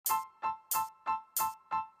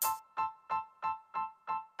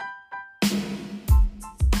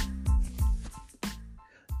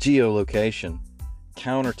geolocation,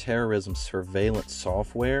 counterterrorism surveillance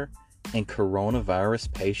software, and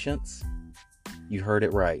coronavirus patients? You heard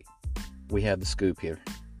it right. We have the scoop here.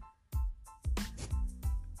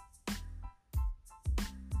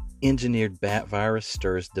 Engineered bat virus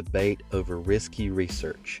stirs debate over risky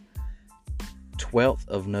research. 12th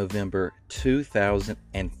of November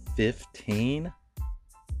 2015.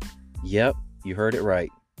 Yep, you heard it right.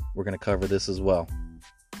 We're going to cover this as well.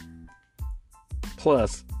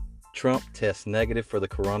 Plus, Trump tests negative for the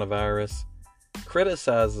coronavirus,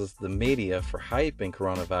 criticizes the media for hyping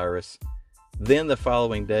coronavirus, then the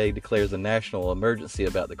following day declares a national emergency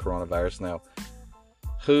about the coronavirus. Now,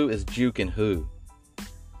 who is juking who?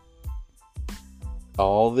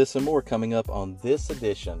 All this and more coming up on this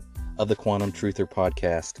edition of the Quantum Truther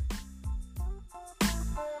podcast.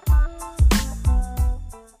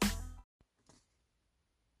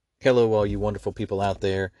 Hello, all you wonderful people out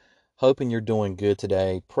there. Hoping you're doing good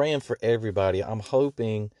today. Praying for everybody. I'm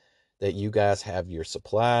hoping that you guys have your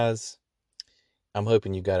supplies. I'm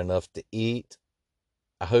hoping you got enough to eat.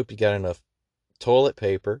 I hope you got enough toilet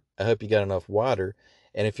paper. I hope you got enough water.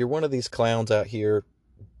 And if you're one of these clowns out here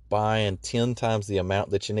buying 10 times the amount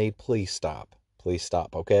that you need, please stop. Please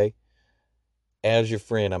stop, okay? As your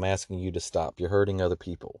friend, I'm asking you to stop. You're hurting other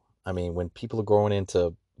people. I mean, when people are going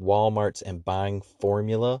into Walmarts and buying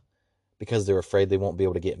formula because they're afraid they won't be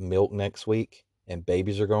able to get milk next week and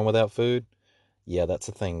babies are going without food, yeah, that's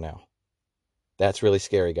a thing now. That's really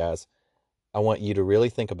scary, guys. I want you to really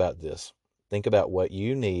think about this. Think about what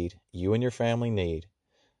you need, you and your family need,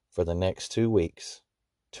 for the next 2 weeks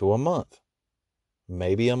to a month.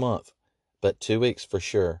 Maybe a month, but 2 weeks for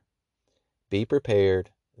sure. Be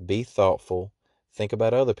prepared, be thoughtful, think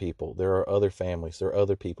about other people. There are other families, there are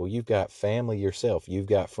other people. You've got family yourself, you've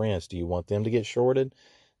got friends. Do you want them to get shorted?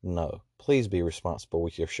 No. Please be responsible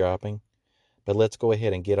with your shopping. But let's go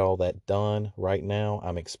ahead and get all that done right now.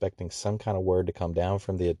 I'm expecting some kind of word to come down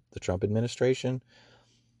from the Trump administration.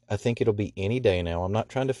 I think it'll be any day now. I'm not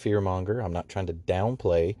trying to fearmonger. I'm not trying to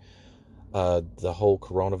downplay the whole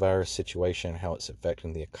coronavirus situation, how it's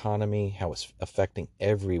affecting the economy, how it's affecting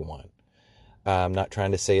everyone. I'm not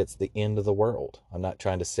trying to say it's the end of the world. I'm not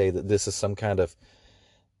trying to say that this is some kind of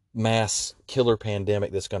mass killer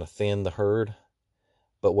pandemic that's going to thin the herd.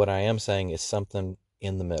 But what I am saying is something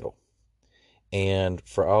in the middle. And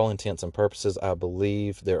for all intents and purposes, I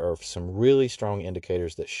believe there are some really strong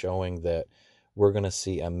indicators that showing that we're going to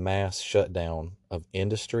see a mass shutdown of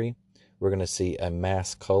industry. We're going to see a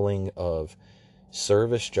mass culling of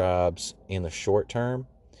service jobs in the short term.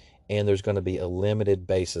 And there's going to be a limited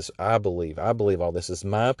basis. I believe all this is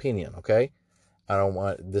my opinion, okay?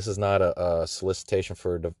 This is not a solicitation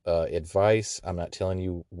for advice. I'm not telling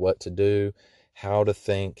you what to do, how to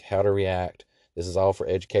think, how to react. This is all for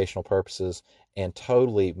educational purposes and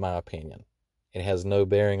totally my opinion. It has no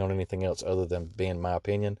bearing on anything else other than being my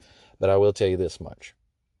opinion. But I will tell you this much.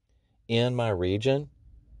 In my region,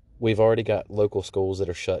 we've already got local schools that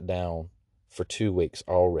are shut down for 2 weeks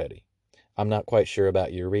already. I'm not quite sure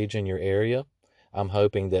about your region, your area. I'm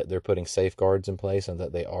hoping that they're putting safeguards in place and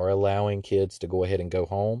that they are allowing kids to go ahead and go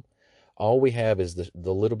home. All we have is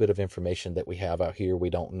the little bit of information that we have out here. We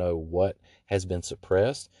don't know what has been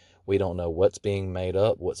suppressed. We don't know what's being made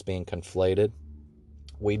up, what's being conflated.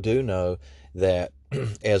 We do know that,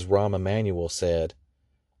 as Rahm Emanuel said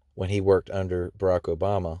when he worked under Barack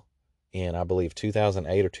Obama in, I believe,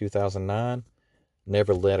 2008 or 2009,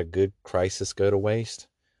 never let a good crisis go to waste.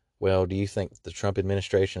 Well, do you think the Trump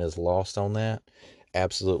administration is lost on that?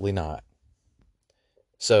 Absolutely not.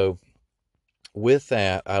 So, with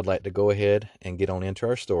that, I'd like to go ahead and get on into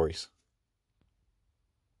our stories.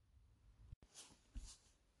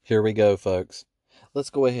 Here we go, folks.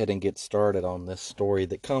 Let's go ahead and get started on this story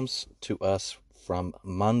that comes to us from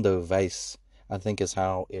Mondoweiss, I think is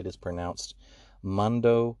how it is pronounced,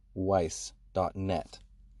 mondoweiss.net.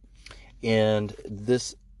 And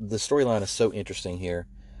the storyline is so interesting here.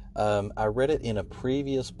 I read it in a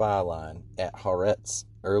previous byline at Haaretz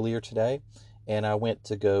earlier today, and I went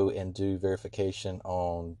to go and do verification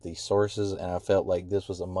on the sources, and I felt like this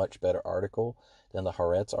was a much better article than the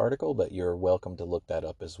Haaretz article, but you're welcome to look that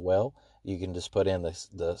up as well. You can just put in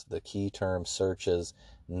the key term searches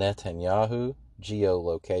Netanyahu,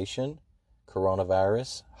 geolocation,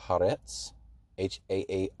 coronavirus, Haaretz,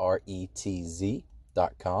 HAARETZ.com.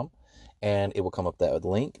 And it will come up that with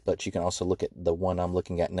link, but you can also look at the one I'm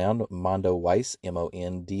looking at now, Mondoweiss,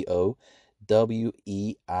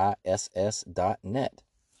 MONDOWEISS.net.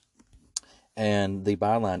 And the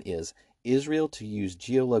byline is, Israel to use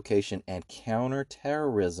geolocation and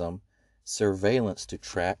counterterrorism surveillance to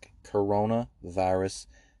track coronavirus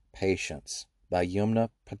patients. by Yumna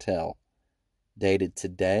Patel, dated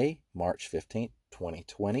today, March 15th,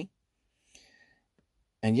 2020.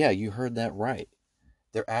 And yeah, you heard that right.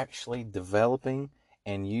 They're actually developing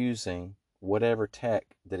and using whatever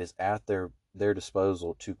tech that is at their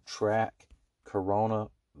disposal to track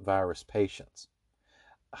coronavirus patients.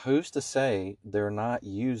 Who's to say they're not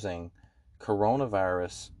using the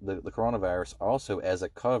coronavirus also as a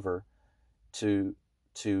cover to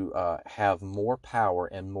have more power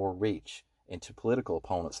and more reach into political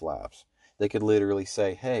opponents' lives? They could literally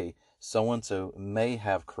say, hey, so-and-so may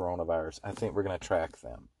have coronavirus. I think we're going to track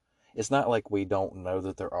them. It's not like we don't know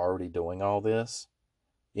that they're already doing all this.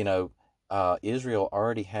 Israel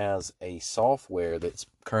already has a software that's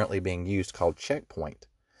currently being used called Checkpoint,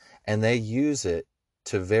 and they use it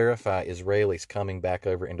to verify Israelis coming back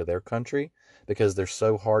over into their country because they're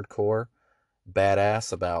so hardcore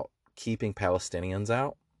badass about keeping Palestinians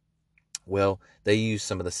out. Well, they use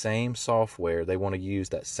some of the same software. They want to use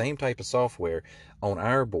that same type of software on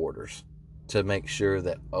our borders to make sure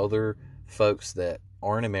that other folks that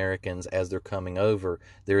aren't Americans, as they're coming over,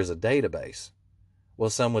 there is a database. Well,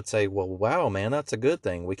 some would say, well, wow, man, that's a good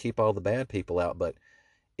thing. We keep all the bad people out. But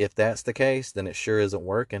if that's the case, then it sure isn't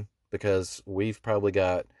working, because we've probably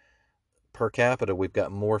got, per capita, we've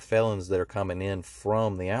got more felons that are coming in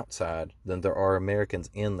from the outside than there are Americans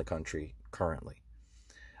in the country currently.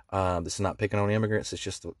 This is not picking on immigrants. It's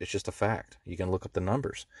just a fact. You can look up the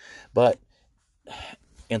numbers. But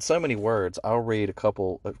in so many words, I'll read a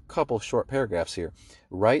couple short paragraphs here.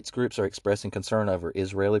 Rights groups are expressing concern over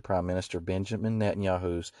Israeli Prime Minister Benjamin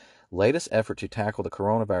Netanyahu's latest effort to tackle the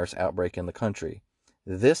coronavirus outbreak in the country,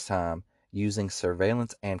 this time using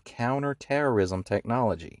surveillance and counter-terrorism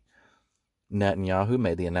technology. Netanyahu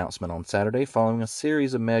made the announcement on Saturday following a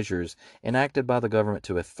series of measures enacted by the government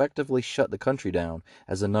to effectively shut the country down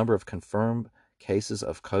as the number of confirmed cases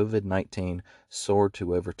of COVID-19 soared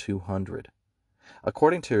to over 200.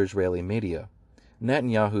 According to Israeli media,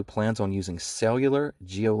 Netanyahu plans on using cellular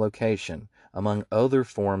geolocation, among other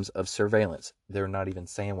forms of surveillance. They're not even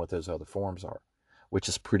saying what those other forms are, which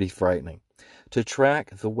is pretty frightening, to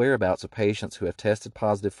track the whereabouts of patients who have tested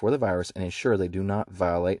positive for the virus and ensure they do not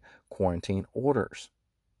violate quarantine orders.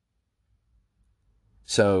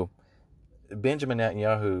 So Benjamin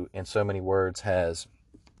Netanyahu, in so many words, has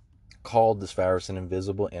called this virus an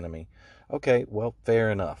invisible enemy. Okay, well,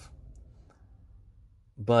 fair enough.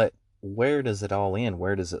 But where does it all end?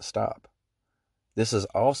 Where does it stop? This is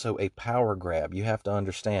also a power grab. You have to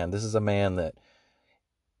understand, this is a man that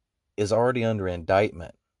is already under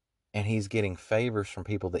indictment, and he's getting favors from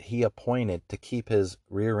people that he appointed to keep his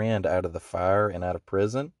rear end out of the fire and out of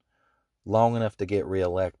prison long enough to get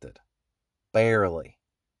reelected. Barely.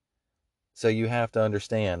 So you have to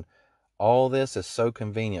understand, all this is so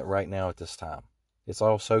convenient right now at this time. It's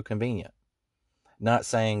all so convenient. Not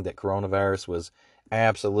saying that coronavirus was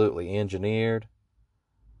absolutely engineered,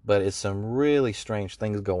 but it's some really strange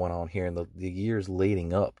things going on here in the years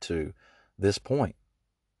leading up to this point.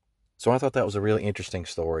 So I thought that was a really interesting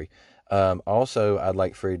story. Also, I'd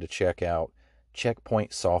like for you to check out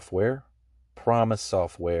Checkpoint Software, Promise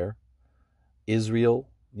Software, Israel.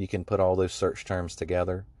 You can put all those search terms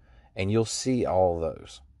together, and you'll see all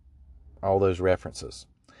those references.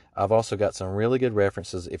 I've also got some really good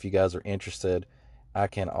references. If you guys are interested, I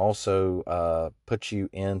can also put you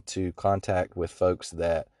into contact with folks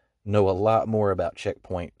that know a lot more about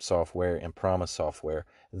Checkpoint Software and Promise Software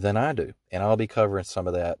than I do, and I'll be covering some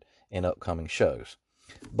of that in upcoming shows.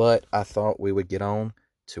 But I thought we would get on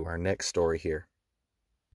to our next story here.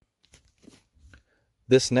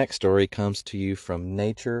 This next story comes to you from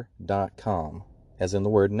nature.com, as in the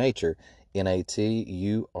word nature,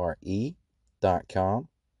 nature.com.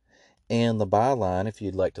 And the byline, if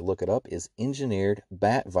you'd like to look it up, is Engineered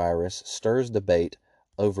Bat Virus Stirs Debate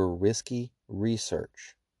Over Risky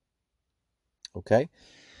Research. Okay?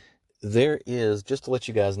 There is, just to let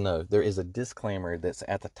you guys know, there is a disclaimer that's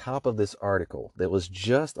at the top of this article that was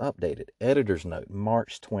just updated. Editor's note,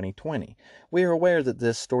 March 2020. We are aware that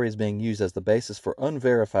this story is being used as the basis for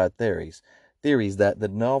unverified theories that the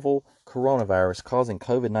novel coronavirus causing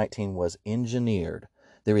COVID-19 was engineered.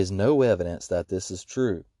 There is no evidence that this is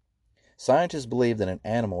true. Scientists believe that an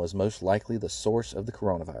animal is most likely the source of the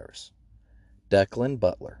coronavirus. Declan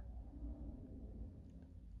Butler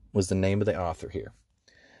was the name of the author here.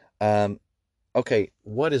 Okay,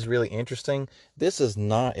 what is really interesting, this is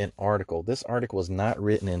not an article. This article was not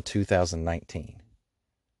written in 2019.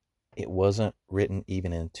 It wasn't written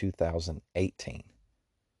even in 2018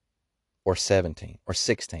 or 17 or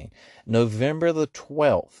 16. November the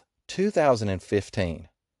 12th, 2015.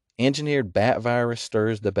 Engineered bat virus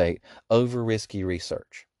stirs debate over risky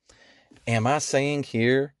research. Am I saying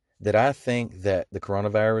here that I think that the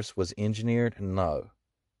coronavirus was engineered? No.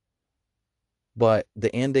 But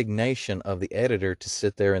the indignation of the editor to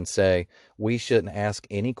sit there and say, we shouldn't ask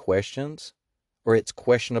any questions, or it's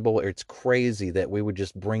questionable, or it's crazy that we would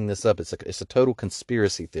just bring this up. It's a total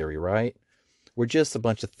conspiracy theory, right? We're just a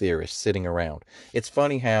bunch of theorists sitting around. It's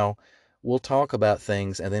funny how we'll talk about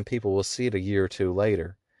things and then people will see it a year or two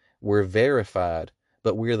later. We're verified,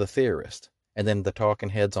 but we're the theorist. And then the talking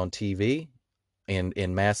heads on TV and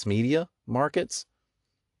in mass media markets,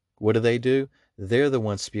 what do? They're the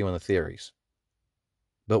ones spewing the theories.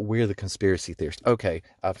 But we're the conspiracy theorists. Okay,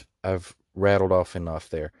 I've rattled off enough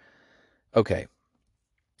there. Okay,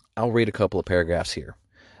 I'll read a couple of paragraphs here.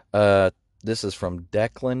 This is from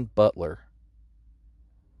Declan Butler,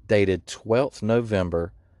 dated 12th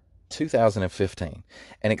November 2015.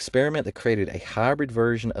 An experiment that created a hybrid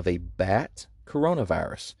version of a bat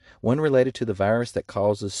coronavirus, one related to the virus that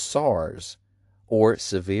causes SARS, or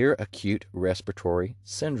severe acute respiratory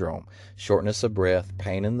syndrome, shortness of breath,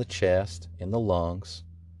 pain in the chest, in the lungs,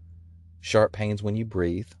 sharp pains when you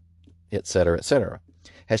breathe, etc.,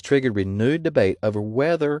 has triggered renewed debate over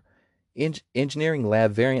whether engineering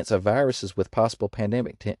lab variants of viruses with possible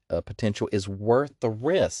pandemic potential is worth the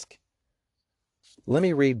risk. Let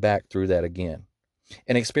me read back through that again.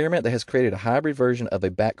 An experiment that has created a hybrid version of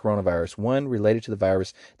a bat coronavirus, one related to the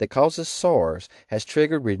virus that causes SARS, has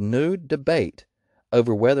triggered renewed debate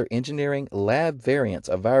over whether engineering lab variants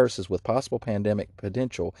of viruses with possible pandemic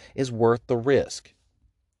potential is worth the risk.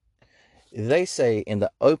 They say in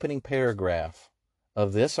the opening paragraph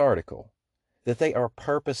of this article that they are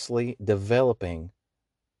purposely developing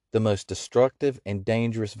the most destructive and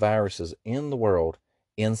dangerous viruses in the world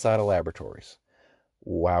inside of laboratories.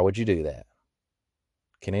 Why would you do that?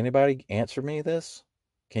 Can anybody answer me this?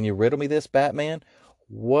 Can you riddle me this, Batman?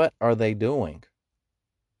 What are they doing?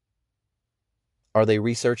 Are they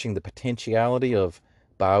researching the potentiality of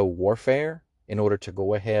biowarfare in order to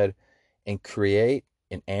go ahead and create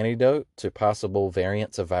an antidote to possible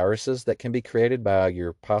variants of viruses that can be created by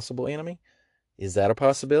your possible enemy? Is that a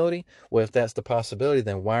possibility? Well, if that's the possibility,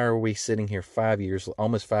 then why are we sitting here 5 years,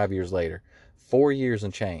 almost 5 years later, 4 years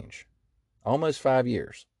and change, almost 5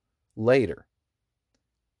 years later,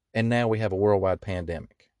 and now we have a worldwide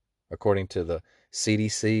pandemic, according to the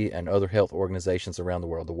CDC and other health organizations around the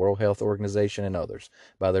world, the World Health Organization and others.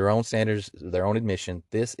 By their own standards, their own admission,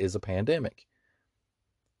 this is a pandemic.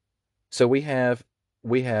 So we have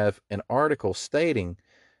an article stating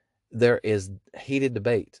there is heated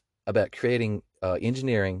debate about creating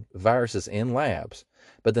engineering viruses in labs,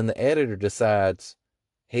 but then the editor decides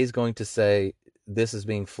he's going to say this is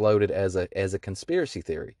being floated as a conspiracy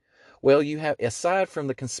theory. Well, you have, aside from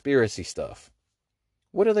the conspiracy stuff,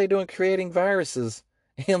 what are they doing creating viruses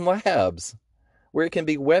in labs where it can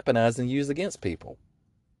be weaponized and used against people?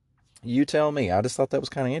 You tell me. I just thought that was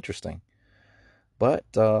kind of interesting. But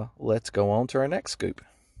let's go on to our next scoop.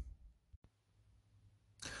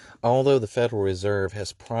 Although the Federal Reserve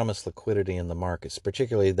has promised liquidity in the markets,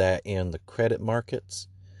 particularly that in the credit markets,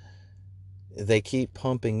 they keep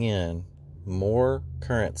pumping in more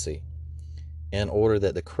currency in order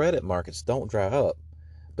that the credit markets don't dry up.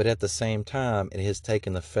 But at the same time, it has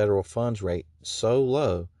taken the federal funds rate so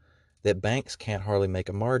low that banks can't hardly make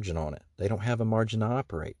a margin on it. They don't have a margin to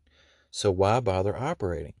operate. So why bother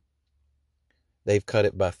operating? They've cut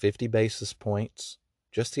it by 50 basis points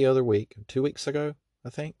just the other week, 2 weeks ago, I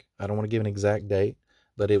think. I don't want to give an exact date,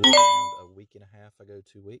 but it was around a week and a half ago,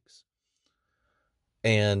 2 weeks.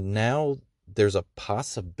 And now there's a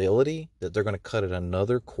possibility that they're going to cut it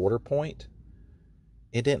another quarter point.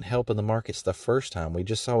 It didn't help in the markets the first time. We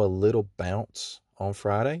just saw a little bounce on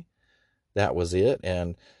Friday. That was it.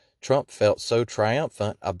 And Trump felt so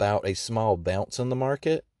triumphant about a small bounce in the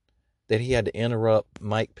market that he had to interrupt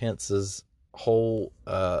Mike Pence's whole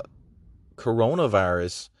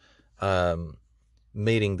coronavirus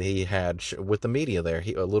meeting that he had with the media there,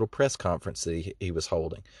 a little press conference that he was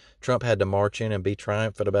holding. Trump had to march in and be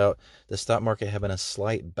triumphant about the stock market having a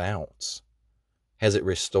slight bounce. Has it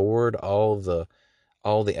restored all the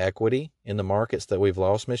equity in the markets that we've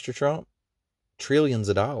lost, Mr. Trump? Trillions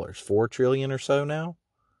of dollars, 4 trillion or so now,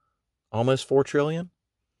 almost 4 trillion.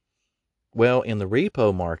 Well, in the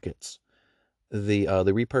repo markets,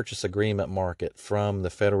 the repurchase agreement market from the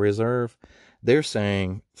Federal Reserve, they're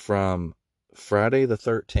saying from Friday the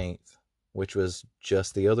 13th, which was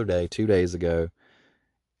just the other day, 2 days ago,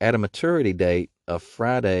 at a maturity date of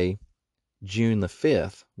Friday, June the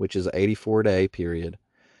 5th, which is an 84-day period,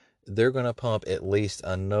 they're going to pump at least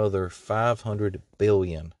another $500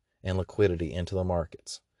 billion in liquidity into the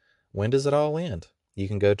markets. When does it all end? You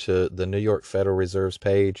can go to the New York Federal Reserve's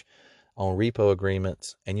page on repo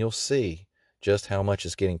agreements, and you'll see just how much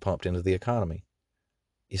is getting pumped into the economy.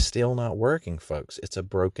 It's still not working, folks. It's a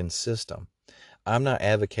broken system. I'm not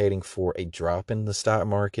advocating for a drop in the stock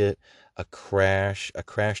market, a crash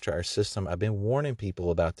to our system. I've been warning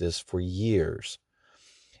people about this for years.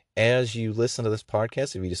 As you listen to this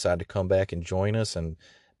podcast, if you decide to come back and join us and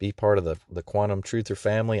be part of the Quantum Truther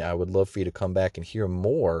family, I would love for you to come back and hear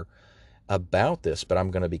more about this. But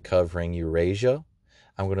I'm going to be covering Eurasia.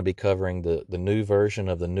 I'm going to be covering the new version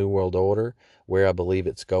of the New World Order, where I believe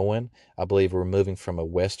it's going. I believe we're moving from a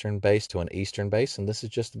Western base to an Eastern base, and this is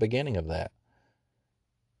just the beginning of that.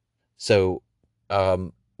 So,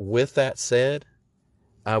 with that said,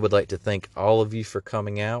 I would like to thank all of you for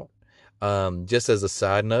coming out. Just as a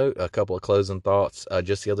side note, a couple of closing thoughts.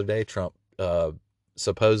 Just the other day, Trump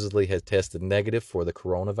supposedly had tested negative for the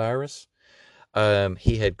coronavirus.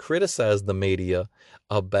 He had criticized the media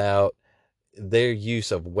about their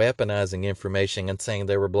use of weaponizing information and saying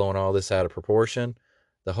they were blowing all this out of proportion.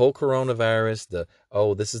 The whole coronavirus,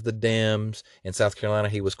 this is the Dems. In South Carolina,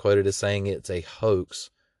 he was quoted as saying it's a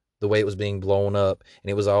hoax, the way it was being blown up,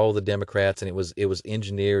 and it was all the Democrats, and it was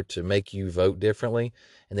engineered to make you vote differently.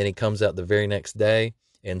 And then he comes out the very next day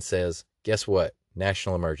and says, guess what?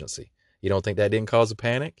 National emergency. You don't think that didn't cause a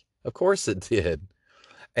panic? Of course it did.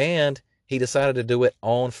 And he decided to do it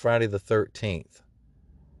on Friday the 13th.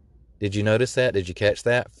 Did you notice that? Did you catch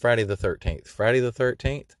that? Friday the 13th. Friday the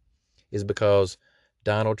 13th is because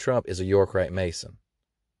Donald Trump is a Yorkite Mason.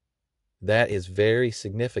 That is very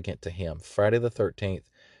significant to him. Friday the 13th,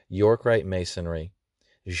 Yorkite Masonry,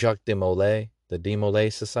 Jacques de Molay, the De Molay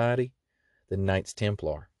Society, the Knights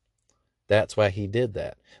Templar. That's why he did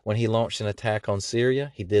that. When he launched an attack on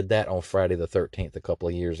Syria, he did that on Friday the 13th a couple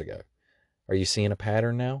of years ago. Are you seeing a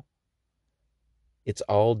pattern now? It's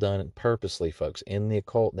all done purposely, folks. In the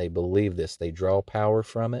occult, they believe this. They draw power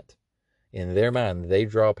from it. In their mind, they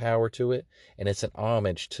draw power to it, and it's an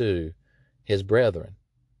homage to his brethren,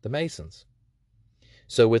 the Masons.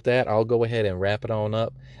 So with that, I'll go ahead and wrap it on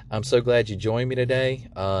up. I'm so glad you joined me today.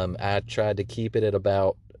 I tried to keep it at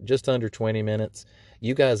about just under 20 minutes.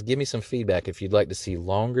 You guys give me some feedback if you'd like to see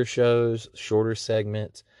longer shows, shorter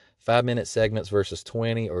segments, 5-minute segments versus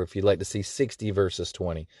 20, or if you'd like to see 60 versus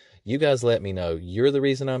 20. You guys let me know. You're the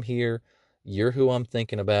reason I'm here. You're who I'm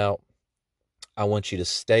thinking about. I want you to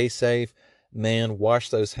stay safe. Man, wash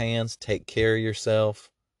those hands. Take care of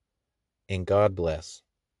yourself. And God bless.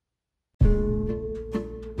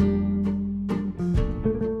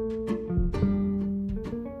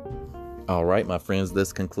 All right, my friends,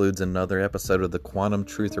 this concludes another episode of the Quantum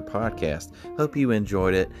Truther podcast. Hope you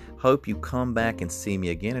enjoyed it. Hope you come back and see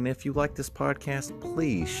me again. And if you like this podcast,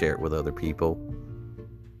 please share it with other people.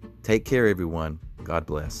 Take care, everyone. God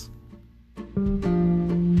bless.